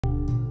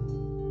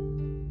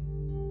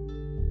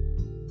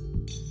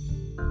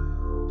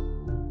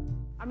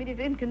I mean,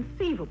 it's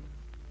inconceivable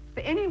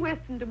for any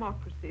Western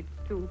democracy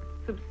to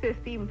subsist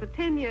even for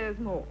 10 years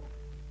more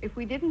if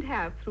we didn't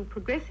have, through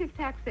progressive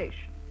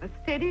taxation, a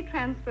steady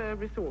transfer of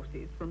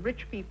resources from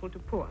rich people to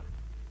poor.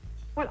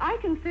 Well, I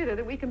consider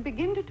that we can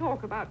begin to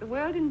talk about the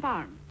world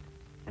environment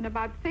and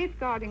about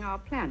safeguarding our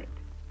planet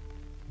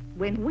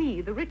when we,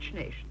 the rich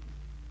nations,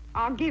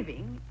 are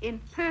giving in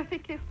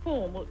perfectly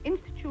formal,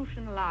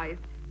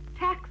 institutionalized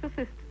tax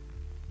assistance.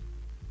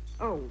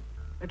 Oh,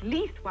 at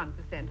least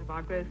 1% of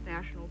our gross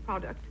national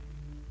product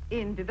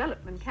in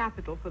development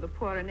capital for the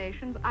poorer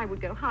nations. I would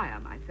go higher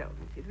myself.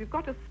 We've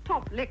got to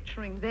stop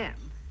lecturing them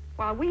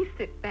while we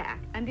sit back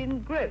and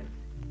engross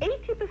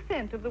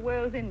 80% of the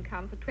world's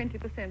income for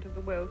 20% of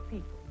the world's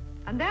people.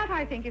 And that,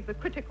 I think, is the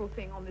critical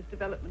thing on this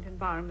development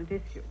environment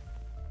issue.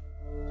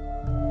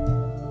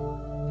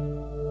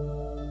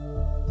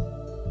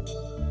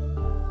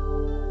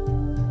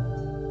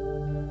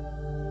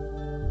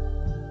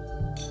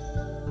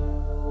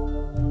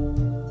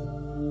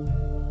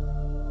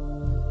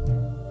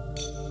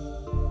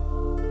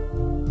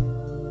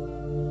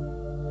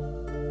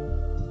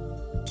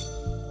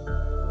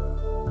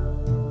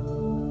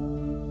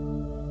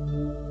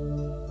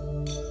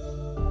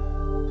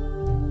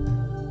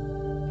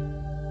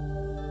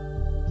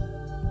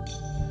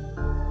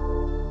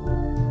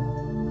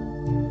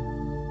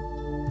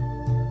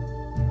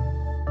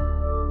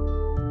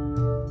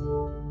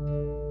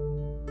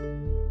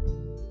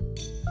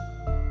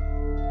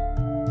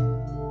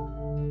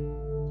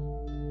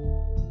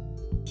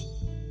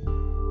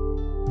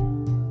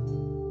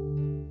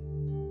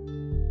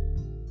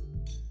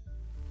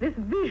 This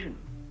vision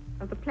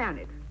of the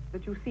planet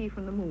that you see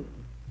from the moon,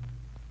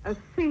 a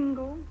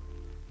single,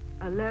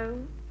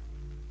 alone,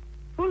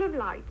 full of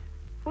light,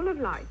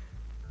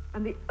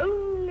 and the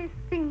only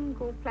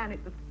single planet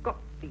that's got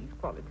these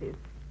qualities,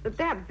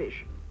 that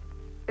vision,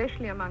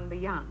 especially among the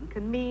young,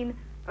 can mean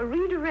a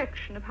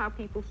redirection of how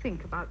people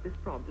think about this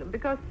problem,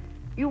 because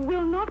you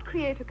will not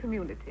create a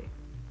community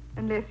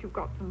unless you've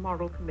got some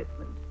moral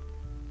commitment.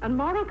 And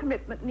moral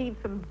commitment needs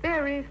some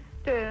very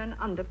stern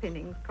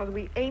underpinnings, because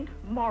we ain't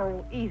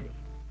moral easy.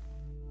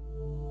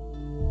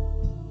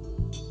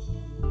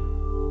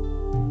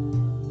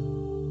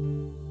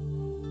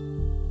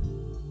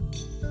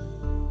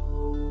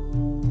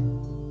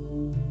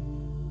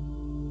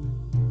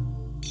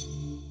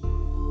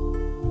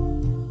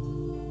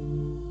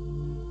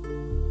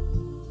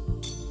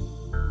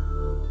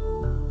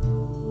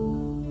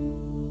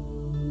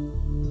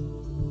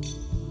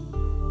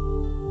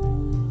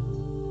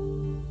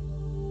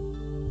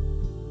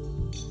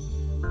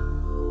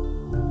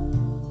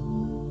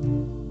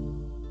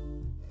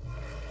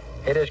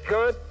 It is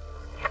good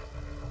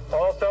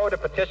also to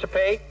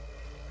participate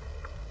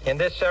in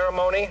this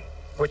ceremony,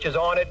 which has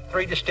honored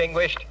three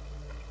distinguished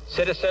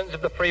citizens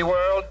of the free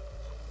world,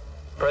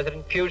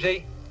 President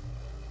Pusey,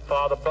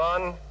 Father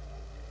Bunn,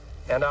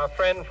 and our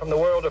friend from the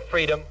world of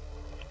freedom,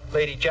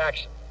 Lady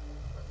Jackson.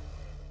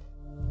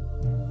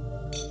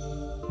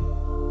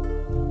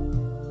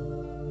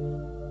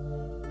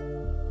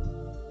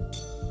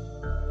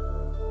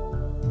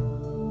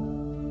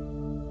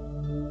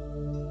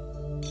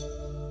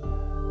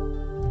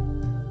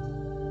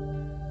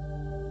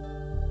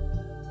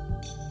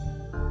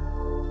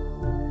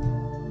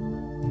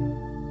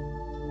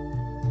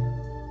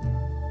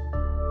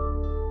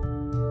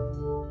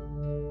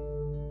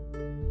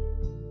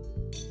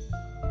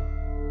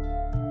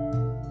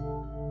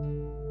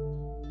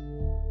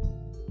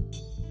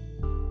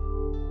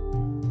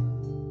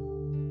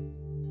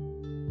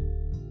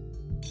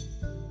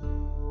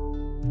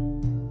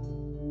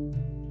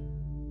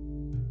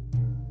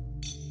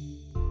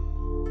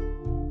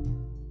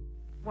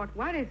 What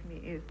worries me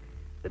is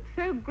that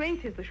so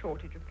great is the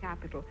shortage of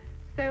capital,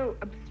 so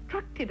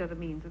obstructed are the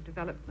means of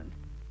development,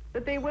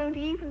 that they won't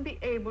even be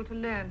able to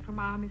learn from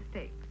our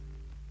mistakes.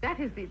 That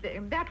would be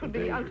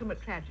the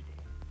ultimate tragedy.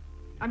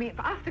 I mean,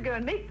 for us to go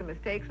and make the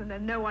mistakes and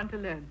then no one to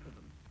learn from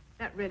them,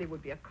 that really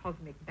would be a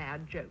cosmic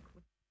bad joke.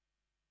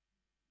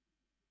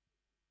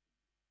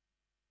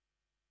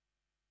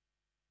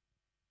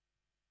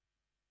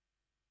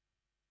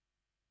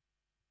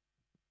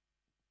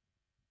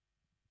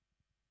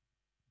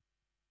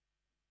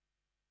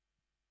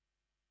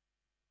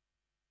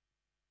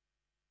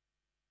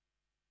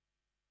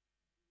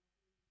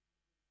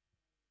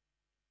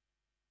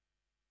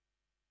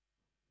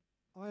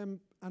 I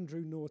am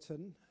Andrew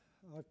Norton.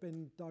 I've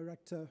been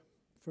director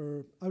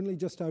for only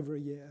just over a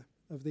year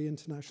of the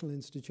International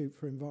Institute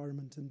for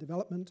Environment and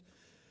Development,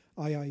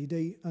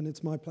 IIED, and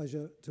it's my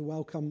pleasure to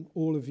welcome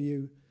all of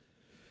you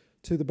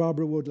to the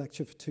Barbara Wood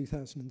Lecture for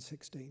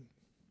 2016.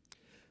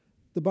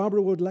 The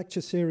Barbara Wood Lecture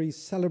Series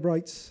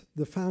celebrates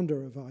the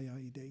founder of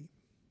IIED,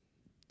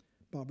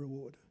 Barbara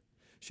Wood.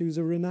 She was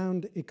a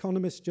renowned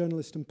economist,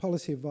 journalist, and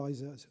policy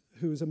advisor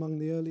who was among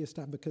the earliest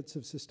advocates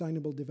of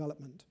sustainable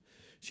development.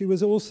 She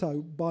was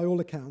also, by all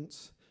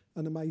accounts,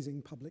 an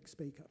amazing public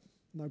speaker.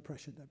 No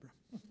pressure, Deborah.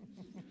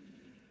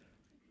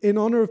 In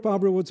honour of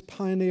Barbara Ward's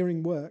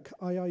pioneering work,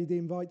 IIED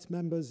invites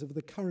members of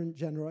the current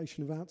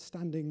generation of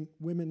outstanding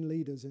women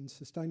leaders in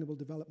sustainable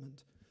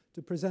development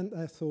to present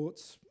their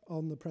thoughts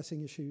on the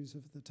pressing issues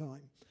of the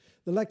time.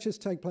 The lectures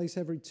take place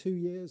every 2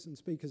 years, and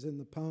speakers in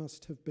the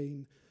past have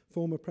been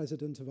former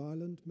President of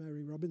Ireland,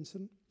 Mary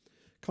Robinson,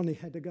 Connie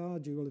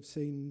Hedegaard, you will have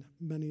seen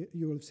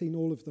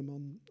all of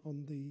them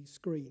on the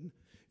screen,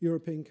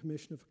 European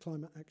Commissioner for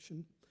Climate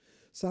Action,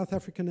 South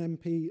African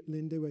MP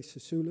Lindiwe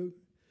Sisulu,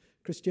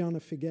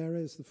 Cristiana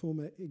Figueres, the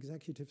former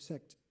Executive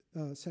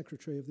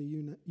Secretary of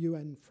the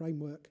UN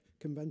Framework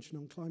Convention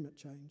on Climate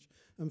Change,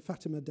 and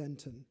Fatima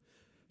Denton,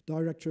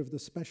 Director of the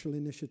Special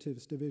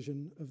Initiatives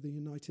Division of the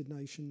United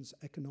Nations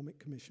Economic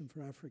Commission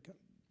for Africa.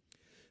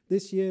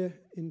 This year,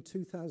 in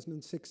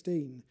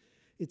 2016,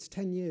 it's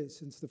 10 years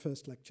since the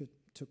first lecture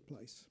took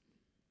place.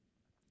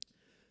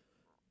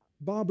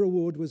 Barbara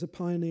Ward was a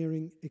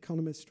pioneering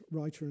economist,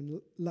 writer,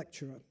 and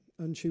lecturer,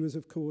 and she was,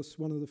 of course,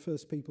 one of the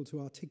first people to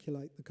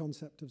articulate the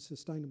concept of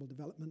sustainable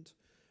development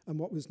and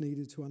what was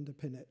needed to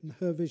underpin it. And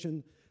her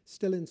vision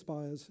still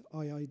inspires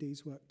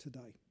IIED's work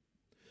today.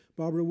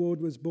 Barbara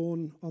Ward was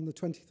born on the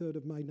 23rd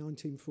of May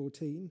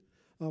 1914.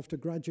 After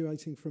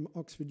graduating from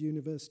Oxford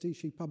University,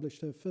 she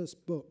published her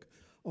first book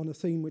on a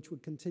theme which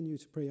would continue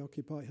to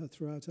preoccupy her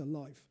throughout her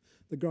life,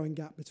 the growing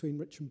gap between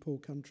rich and poor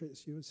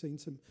countries. You have seen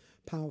some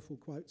powerful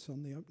quotes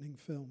on the opening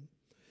film.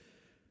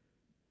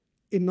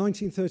 In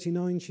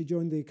 1939, she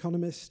joined The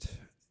Economist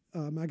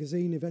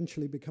magazine,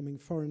 eventually becoming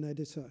foreign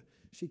editor.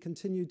 She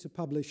continued to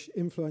publish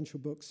influential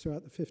books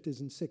throughout the 50s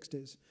and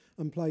 60s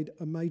and played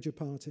a major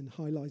part in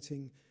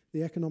highlighting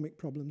the economic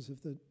problems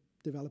of the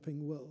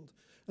developing world.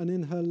 And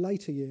in her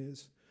later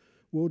years,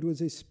 Ward was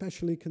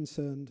especially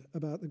concerned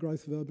about the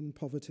growth of urban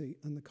poverty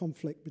and the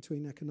conflict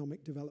between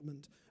economic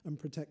development and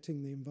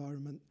protecting the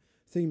environment,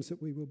 themes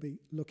that we will be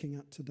looking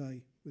at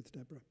today with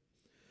Debra.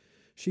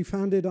 She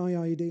founded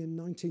IIED in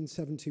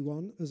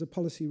 1971 as a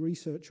policy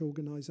research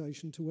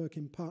organisation to work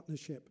in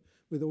partnership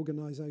with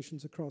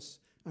organisations across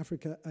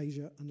Africa,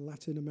 Asia and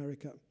Latin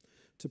America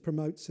to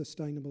promote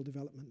sustainable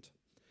development.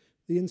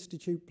 The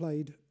Institute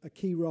played a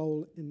key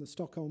role in the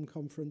Stockholm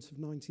Conference of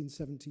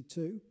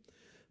 1972,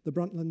 the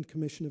Brundtland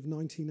Commission of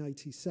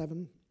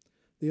 1987,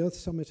 the Earth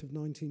Summit of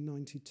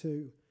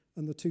 1992,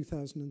 and the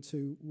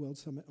 2002 World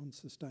Summit on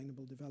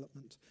Sustainable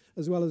Development,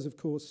 as well as, of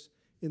course,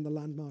 in the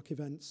landmark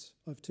events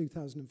of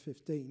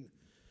 2015,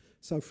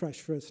 so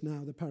fresh for us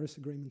now, the Paris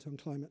Agreement on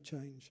Climate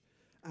Change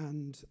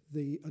and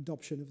the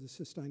adoption of the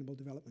Sustainable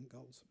Development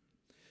Goals.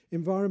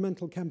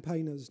 Environmental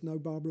campaigners know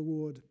Barbara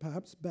Ward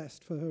perhaps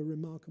best for her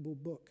remarkable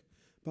book,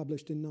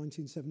 published in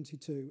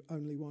 1972,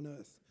 Only One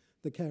Earth,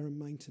 The Care and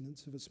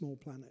Maintenance of a Small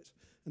Planet.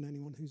 And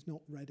anyone who's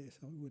not read it,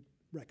 I would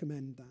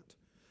recommend that.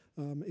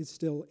 It's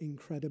still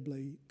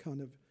incredibly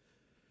kind of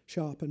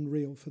sharp and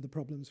real for the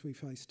problems we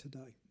face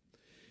today.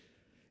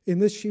 In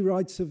this, she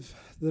writes of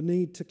the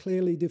need to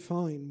clearly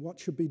define what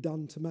should be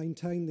done to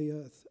maintain the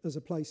Earth as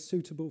a place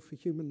suitable for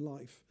human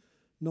life,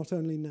 not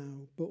only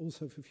now, but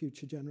also for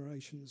future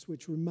generations,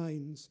 which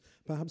remains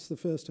perhaps the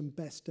first and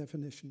best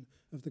definition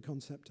of the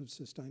concept of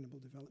sustainable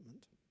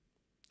development.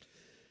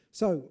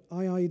 So,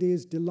 IIED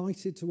is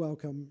delighted to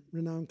welcome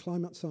renowned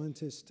climate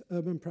scientist,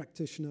 urban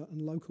practitioner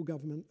and local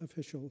government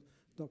official,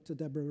 Dr.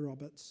 Debra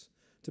Roberts,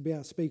 to be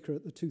our speaker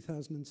at the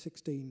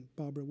 2016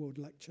 Barbara Ward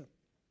Lecture.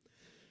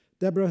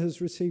 Debra has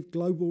received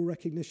global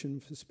recognition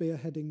for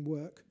spearheading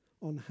work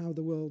on how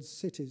the world's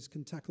cities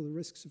can tackle the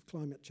risks of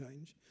climate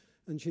change,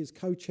 and she is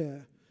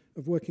co-chair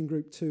of Working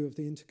Group 2 of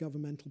the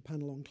Intergovernmental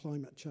Panel on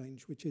Climate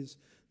Change, which is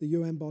the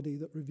UN body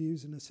that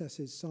reviews and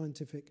assesses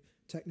scientific,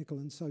 technical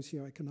and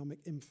socio-economic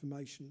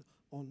information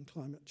on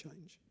climate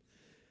change.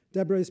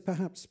 Debra is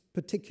perhaps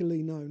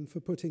particularly known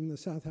for putting the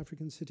South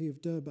African city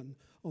of Durban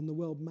on the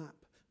world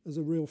map as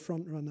a real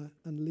frontrunner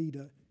and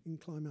leader in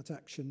climate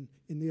action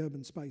in the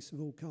urban space of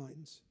all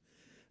kinds.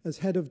 As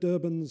head of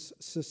Durban's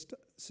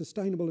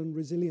Sustainable and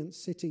Resilient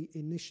City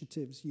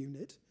Initiatives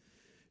Unit,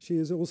 she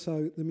is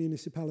also the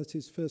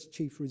municipality's first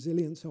Chief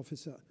Resilience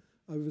Officer,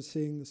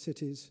 overseeing the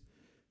city's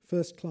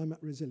first climate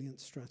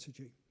resilience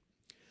strategy.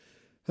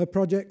 Her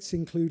projects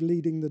include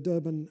leading the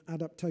Durban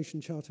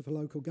Adaptation Charter for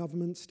Local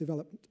Governments,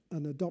 developed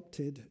and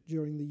adopted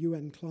during the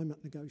UN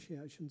climate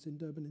negotiations in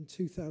Durban in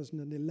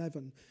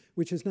 2011,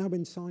 which has now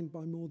been signed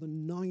by more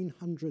than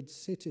 900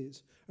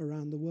 cities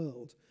around the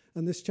world.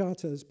 And this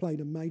charter has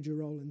played a major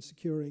role in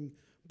securing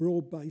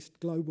broad-based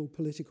global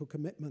political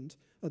commitment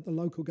at the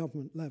local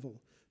government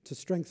level to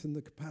strengthen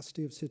the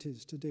capacity of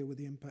cities to deal with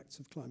the impacts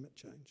of climate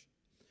change.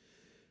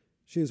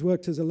 She has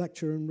worked as a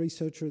lecturer and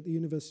researcher at the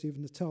University of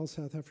Natal,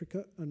 South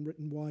Africa, and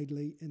written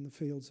widely in the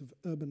fields of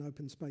urban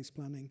open space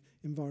planning,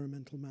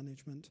 environmental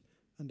management,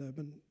 and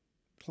urban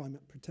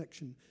climate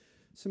protection.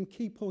 Some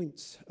key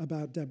points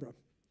about Debra: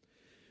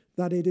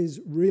 that it is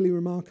really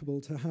remarkable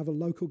to have a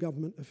local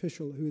government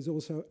official who is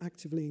also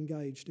actively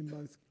engaged in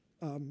both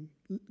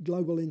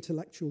global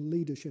intellectual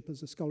leadership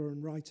as a scholar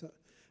and writer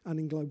and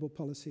in global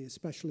policy,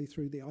 especially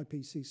through the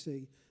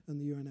IPCC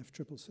and the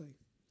UNFCCC.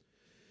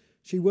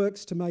 She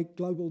works to make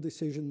global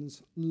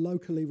decisions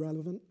locally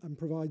relevant and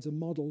provides a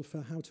model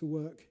for how to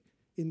work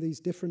in these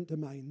different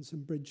domains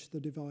and bridge the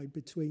divide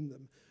between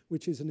them,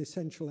 which is an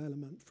essential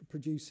element for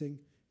producing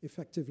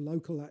effective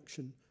local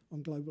action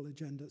on global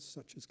agendas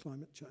such as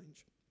climate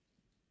change.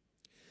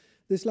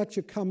 This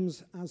lecture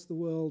comes as the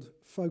world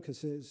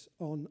focuses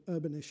on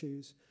urban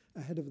issues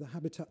ahead of the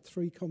Habitat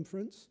 3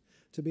 conference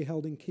to be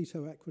held in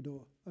Quito,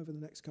 Ecuador over the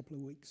next couple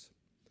of weeks.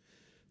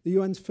 The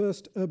UN's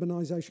first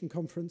urbanisation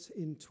conference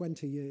in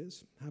 20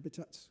 years.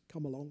 Habitats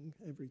come along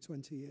every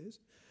 20 years.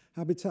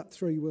 Habitat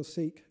 3 will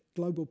seek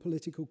global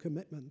political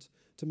commitment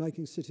to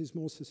making cities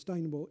more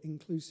sustainable,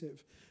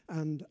 inclusive,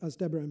 and, as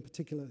Debra in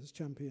particular has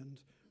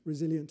championed,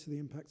 resilient to the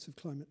impacts of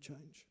climate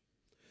change.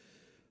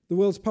 The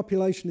world's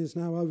population is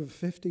now over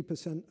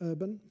 50%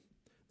 urban.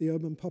 The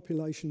urban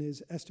population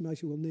is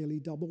estimated will nearly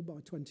double by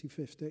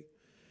 2050.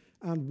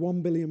 And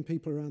 1 billion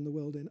people around the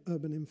world in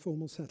urban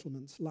informal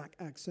settlements lack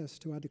access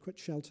to adequate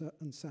shelter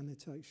and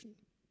sanitation.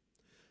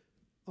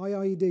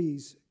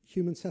 IIED's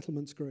Human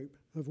Settlements Group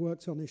have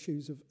worked on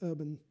issues of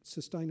urban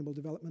sustainable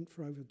development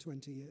for over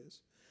 20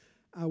 years.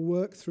 Our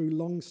work through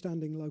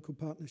long-standing local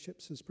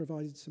partnerships has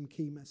provided some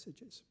key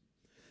messages.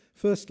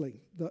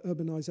 Firstly, that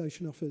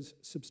urbanisation offers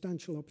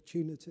substantial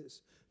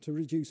opportunities to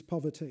reduce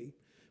poverty,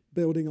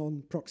 building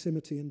on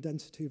proximity and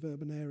density of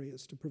urban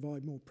areas to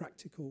provide more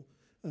practical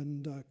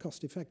and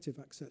cost-effective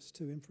access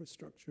to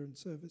infrastructure and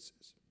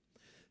services.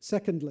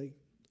 Secondly,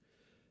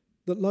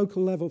 that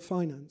local level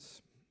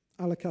finance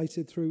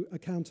allocated through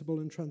accountable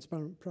and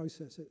transparent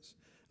processes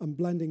and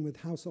blending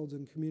with households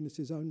and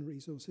communities' own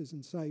resources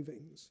and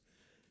savings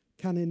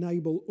can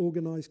enable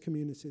organised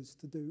communities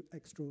to do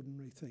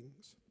extraordinary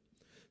things.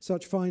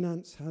 Such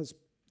finance has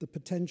the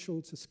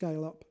potential to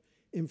scale up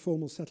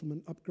informal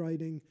settlement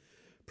upgrading,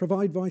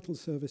 provide vital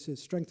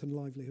services, strengthen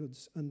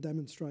livelihoods, and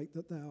demonstrate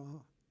that there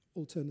are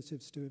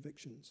alternatives to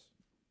evictions.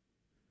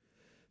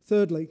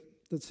 Thirdly,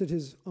 that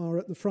cities are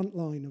at the front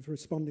line of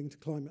responding to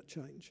climate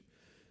change,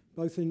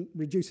 both in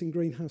reducing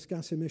greenhouse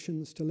gas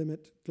emissions to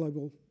limit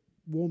global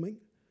warming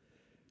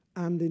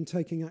and in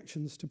taking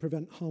actions to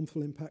prevent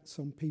harmful impacts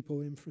on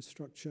people,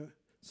 infrastructure,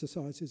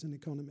 societies and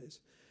economies.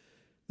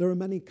 There are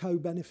many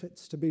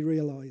co-benefits to be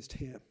realised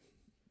here.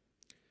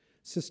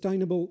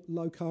 Sustainable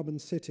low-carbon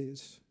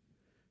cities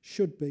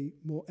should be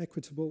more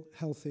equitable,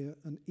 healthier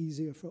and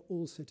easier for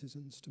all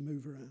citizens to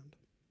move around.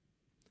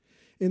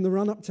 In the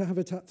run-up to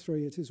Habitat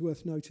 3, it is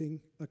worth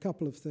noting a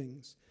couple of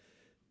things.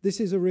 This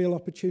is a real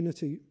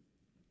opportunity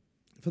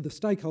for the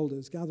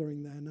stakeholders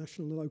gathering there,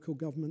 national and local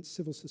governments,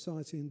 civil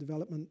society and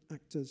development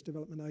actors,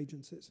 development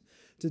agencies,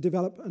 to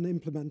develop and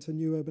implement a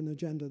new urban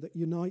agenda that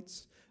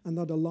unites and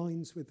that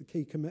aligns with the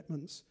key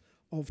commitments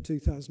of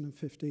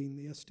 2015,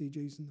 the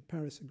SDGs and the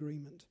Paris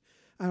Agreement.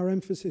 Our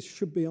emphasis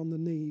should be on the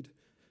need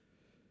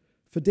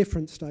for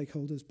different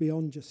stakeholders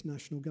beyond just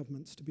national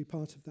governments to be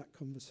part of that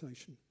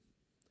conversation.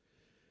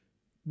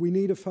 We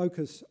need a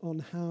focus on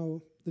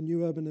how the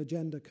new urban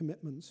agenda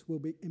commitments will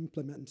be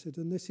implemented,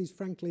 and this is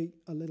frankly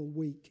a little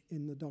weak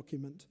in the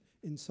document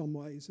in some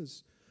ways,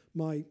 as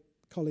my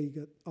colleague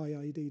at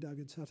IIED,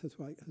 David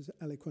Satterthwaite, has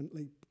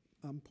eloquently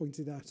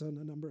pointed out on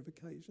a number of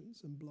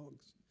occasions and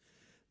blogs.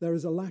 There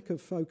is a lack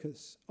of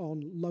focus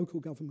on local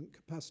government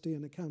capacity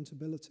and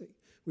accountability,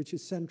 which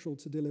is central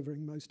to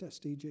delivering most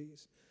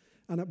SDGs.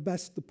 And at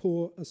best, the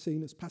poor are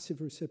seen as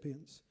passive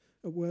recipients.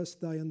 At worst,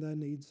 they and their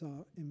needs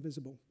are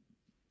invisible.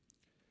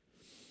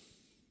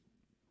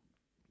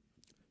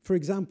 For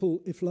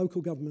example, if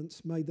local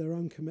governments made their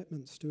own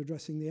commitments to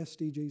addressing the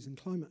SDGs and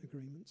climate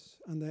agreements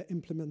and their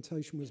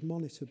implementation was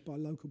monitored by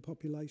local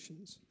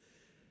populations,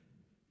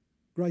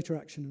 greater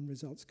action and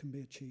results can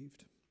be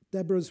achieved.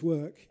 Debra's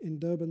work in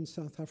Durban,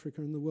 South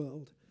Africa and the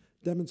world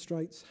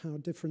demonstrates how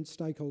different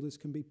stakeholders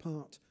can be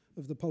part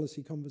of the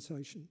policy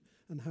conversation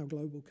and how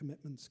global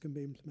commitments can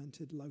be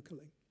implemented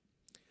locally.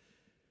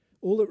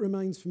 All that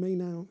remains for me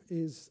now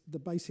is the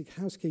basic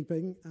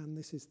housekeeping, and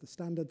this is the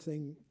standard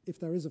thing. If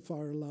there is a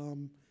fire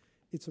alarm,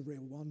 it's a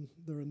real one.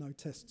 There are no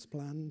tests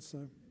planned,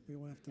 so we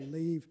all have to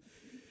leave.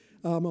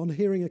 On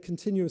hearing a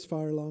continuous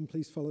fire alarm,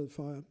 please follow the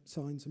fire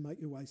signs and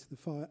make your way to the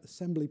fire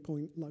assembly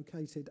point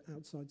located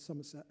outside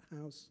Somerset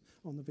House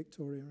on the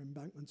Victoria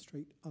Embankment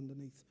Street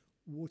underneath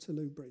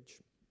Waterloo Bridge.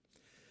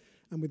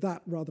 And with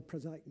that rather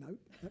prosaic note,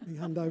 let me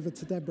hand over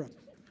to Debra.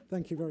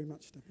 Thank you very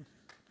much,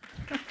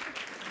 Debra.